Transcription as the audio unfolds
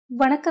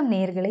வணக்கம்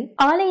நேயர்களே,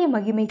 ஆலய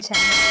மகிமை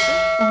சேனலுக்கு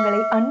உங்களை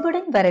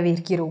அன்புடன்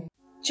வரவேற்கிறோம்.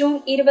 ஜூன்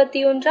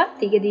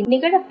 21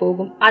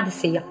 நிகழப்போகும்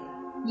அதிசயம்.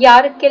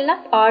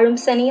 யாருக்கெல்லாம் ஆளும்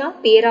சனியா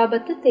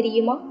பேராபத்து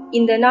தெரியுமா?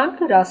 இந்த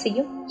 4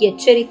 ராசியும்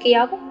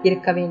எச்சரிக்கையாக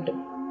இருக்க வேண்டும்.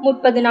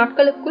 30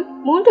 நாட்களுக்குள்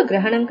 3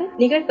 கிரகணங்கள்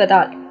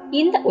நிகழ்வதால்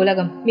இந்த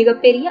உலகம்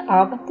மிகப்பெரிய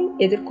ஆபத்தை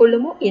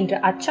எதிர்கொள்ளுமோ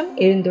என்ற அச்சம்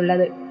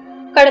எழுந்துள்ளது.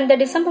 கடந்த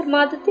டிசம்பர்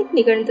மாதத்தில்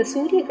நிகழ்ந்த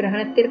சூரிய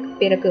கிரகணத்திற்கு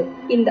பிறகு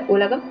இந்த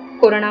உலகம்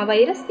கொரோனா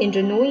வைரஸ் என்ற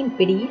நோயின்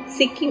பிடியில்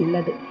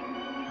சிக்கியுள்ளது.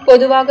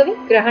 பொதுவாகவே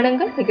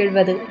கிரகணங்கள்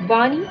நிகழ்வது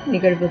வானிய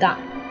நிகழ்வுதான்.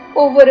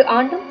 ஒவ்வொரு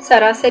ஆண்டும்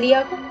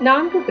சராசரியாக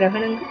 4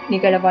 கிரகணங்கள்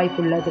நிகழ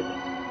வாய்ப்புள்ளது.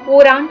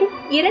 ஓராண்டில்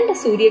 2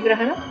 சூரிய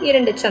கிரகணம்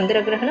 2 சந்திர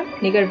கிரகணம்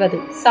நிகழ்வது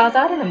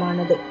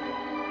சாதாரணமானது.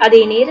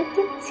 அதே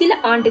நேரத்தில் சில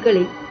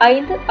ஆண்டுகளில்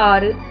 5,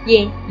 6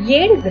 ஏன்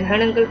 7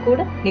 கிரகணங்கள்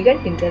கூட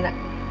நிகழ்கின்றன.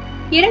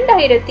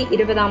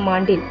 2020ஆம்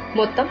ஆண்டில்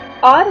மொத்தம்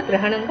 6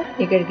 கிரகணங்கள்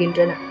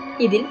நிகழ்கின்றன.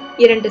 இதில்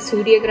 2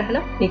 சூரிய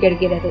கிரகணம்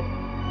நிகழ்கிறது.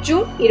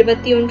 ஜூன்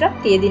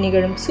 21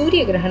 நிகழும்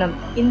சூரிய கிரகணம்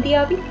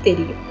இந்தியாவில்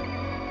தெரியும்.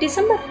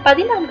 டிசம்பர்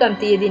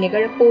 14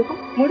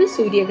 நிகழப்போகும் முழு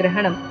சூரிய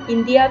கிரகணம்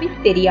இந்தியாவில்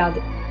தெரியாது.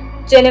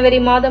 ஜனவரி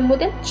மாதம்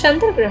முதல்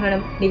சந்திர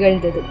கிரகணம்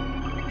நிகழ்ந்தது.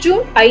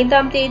 ஜூன்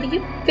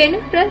 5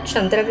 பெனுப்ரல்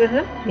சந்திர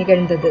கிரகணம்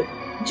நிகழ்ந்தது.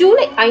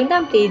 ஜூலை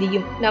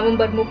 5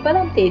 நவம்பர்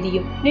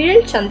 30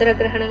 நிழல் சந்திர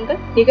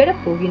கிரகணங்கள்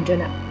நிகழப்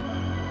போகின்றன.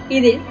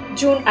 இதில்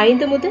ஜூன்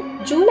 5 முதல்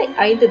ஜூலை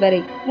 5 வரை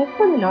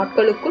 30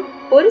 நாட்களுக்குள்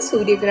ஒரு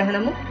சூரிய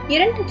கிரகணமும்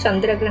 2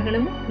 சந்திர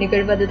கிரகணமும்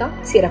நிகழ்வதுதான்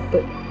சிறப்பு.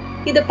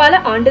 இது பல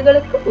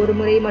ஆண்டுகளுக்கு ஒரு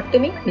முறை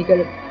மட்டுமே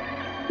நிகழும்.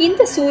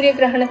 இந்த சூரிய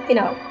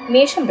கிரகணத்தினால்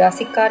மேஷம்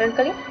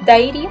ராசிக்காரர்களின்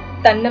தைரியம்,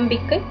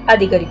 தன்னம்பிக்கை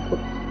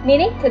அதிகரிக்கும்.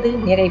 நினைத்தது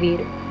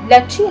நிறைவேறும்.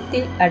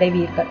 லட்சியத்தில்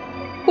அடைவீர்கள்.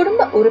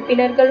 குடும்ப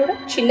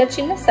உறுப்பினர்களுடன் சின்ன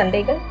சின்ன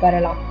சண்டைகள்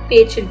வரலாம்.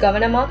 பேச்சில்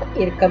கவனமாக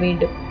இருக்க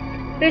வேண்டும்.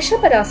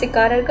 ரிஷப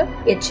ராசிக்காரர்கள்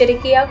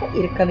எச்சரிக்கையாக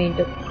இருக்க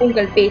வேண்டும்.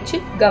 உங்கள்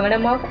பேச்சில்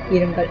கவனமாக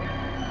இருங்கள்.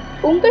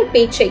 உங்கள்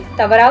பேச்சை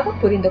தவறாக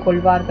புரிந்து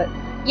கொள்வார்கள்.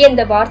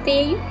 எந்த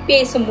வார்த்தையையும்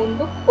பேசும்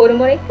முன்பு ஒரு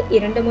முறைக்கு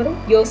 2 முறை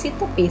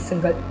யோசித்து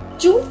பேசுங்கள்.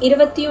 ஜூன்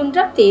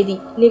 21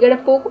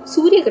 நிகழப்போகும்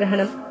சூரிய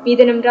கிரகணம்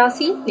மிதுனம்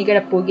ராசியில்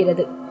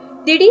நிகழப்போகிறது.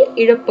 திடீர்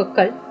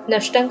இழப்புகள்,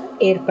 நஷ்டங்கள்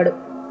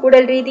ஏற்படும்.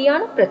 உடல்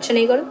ரீதியான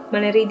பிரச்சனைகளும்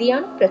மன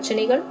ரீதியான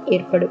பிரச்சனைகளும்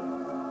ஏற்படும்.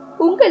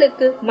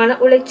 உங்களுக்கு மன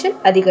உளைச்சல்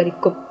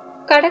அதிகரிக்கும்.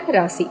 கடக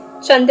ராசி.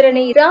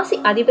 சந்திரனை ராசி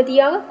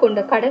அதிபதியாக கொண்ட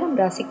கடகம்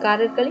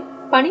ராசிக்காரர்களின்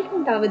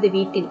 12வது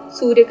வீட்டில்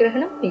சூரிய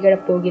கிரகணம்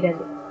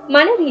நிகழப்போகிறது.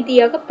 மன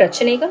ரீதியாக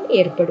பிரச்சனைகள்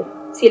ஏற்படும்.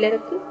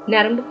 சிலருக்கு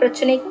நரம்பு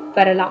பிரச்சனைகள்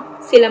வரலாம்.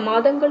 சில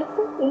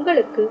மாதங்களுக்கு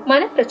உங்களுக்கு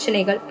மன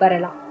பிரச்சனைகள்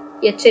வரலாம்.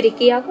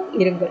 எச்சரிக்கையாக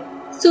இருங்கள்.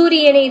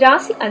 சூரியனை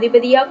ராசி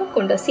அதிபதியாக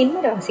கொண்ட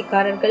சிம்ம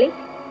ராசிக்காரர்களை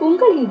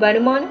உங்களின்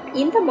வருமானம்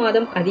இந்த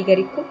மாதம்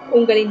அதிகரிக்கும்.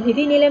 உங்களின்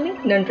நிதி நிலைமை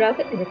நன்றாக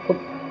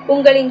இருக்கும்.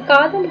 உங்களின்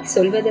காதலை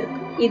சொல்வதற்கு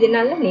இது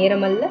நல்ல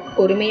நேரமல்ல.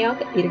 பொறுமையாக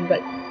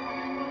இருங்கள்.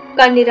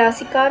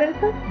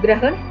 கன்னிராசிக்காரர்கள்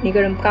கிரகணம்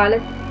நிகழும்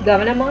காலத்தில்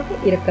கவனமாக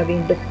இருக்க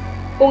வேண்டும்.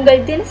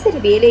 உங்கள் தினசரி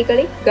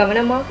வேலைகளை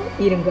கவனமாக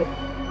இருங்கள்.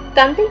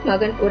 தந்தை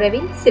மகன்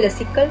உறவில் சில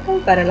சிக்கல்கள்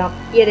வரலாம்.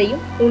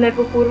 எதையும்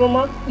உணர்வு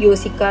பூர்வமாக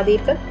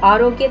யோசிக்காதீர்கள்.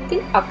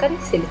 ஆரோக்கியத்தில் அக்கறை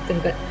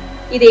செலுத்துங்கள்.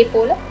 இதே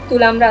போல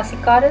துலாம்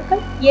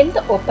ராசிக்காரர்கள் எந்த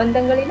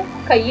ஒப்பந்தங்களிலும்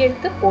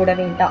கையெழுத்து போட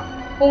வேண்டாம்.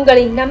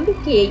 உங்களின்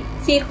நம்பிக்கையை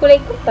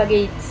சீர்குலைக்கும்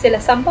வகையில் சில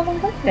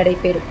சம்பவங்கள்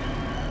நடைபெறும்.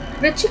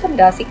 விருச்சிகம்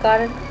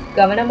ராசிக்காரர்கள்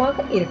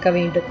கவனமாக இருக்க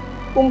வேண்டும்.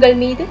 உங்கள்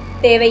மீது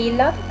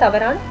தேவையில்லாத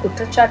தவறான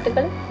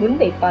குற்றச்சாட்டுகளை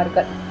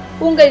முன்வைப்பார்கள்.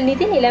 உங்கள்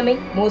நிதி நிலைமை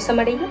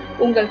மோசமடையும்.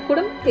 உங்கள்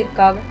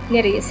குடும்பத்திற்காக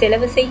நிறைய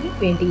செலவு செய்ய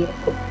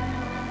வேண்டியிருக்கும்.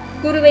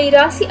 குருவை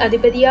ராசி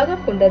அதிபதியாக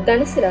கொண்ட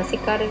தனுசு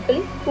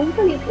ராசிக்காரர்களில்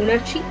உங்களின்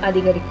உணர்ச்சி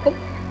அதிகரிக்கும்.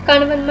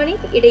 கணவன்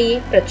மனைவி இடையே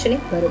பிரச்சனை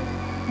வரும்.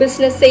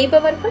 பிசினஸ்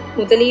செய்பவர்கள்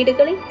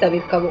முதலீடுகளை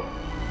தவிர்க்கவும்.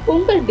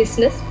 உங்கள்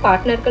பிசினஸ்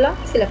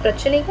பார்ட்னர்களால் சில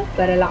பிரச்சனைகள்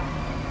வரலாம்.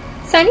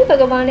 சனி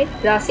பகவானை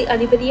ராசி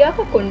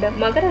அதிபதியாக கொண்ட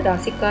மகர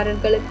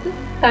ராசிக்காரர்களுக்கு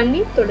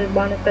தண்ணீர்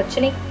தொடர்பான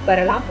பிரச்சனை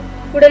வரலாம்.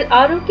 உடல்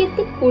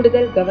ஆரோக்கியத்தில்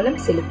கூடுதல் கவனம்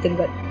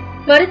செலுத்துங்கள்.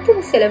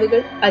 மருத்துவ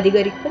செலவுகள்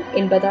அதிகரிக்கும்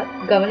என்பதால்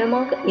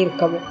கவனமாக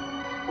இருக்கவும்.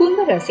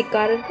 கும்ப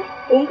ராசிக்காரர்கள்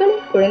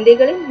உங்களின்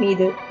குழந்தைகளின்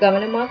மீது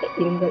கவனமாக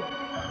இருங்கள்.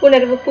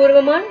 உணர்வு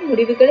பூர்வமான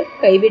முடிவுகளை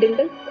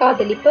கைவிடுங்கள்.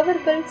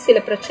 காதலிப்பவர்கள் சில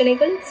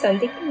பிரச்சனைகளை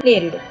சந்திக்க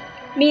நேரிடும்.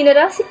 மீன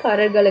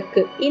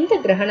ராசிக்காரர்களுக்கு இந்த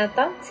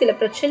கிரகணத்தால் சில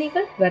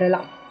பிரச்சனைகள்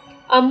வரலாம்.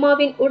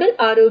 அம்மாவின் உடல்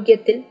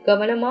ஆரோக்கியத்தில்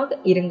கவனமாக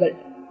இருங்கள்.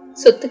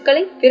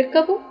 சொத்துக்களை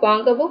விற்கவோ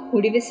வாங்கவோ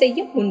முடிவு செய்ய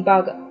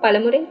முன்பாக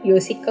பலமுறை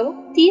யோசிக்கவும்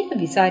தீர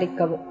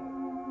விசாரிக்கவும்.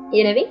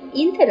 எனவே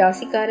இந்த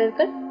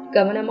ராசிக்காரர்கள்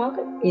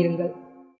கவனமாக இருங்கள்.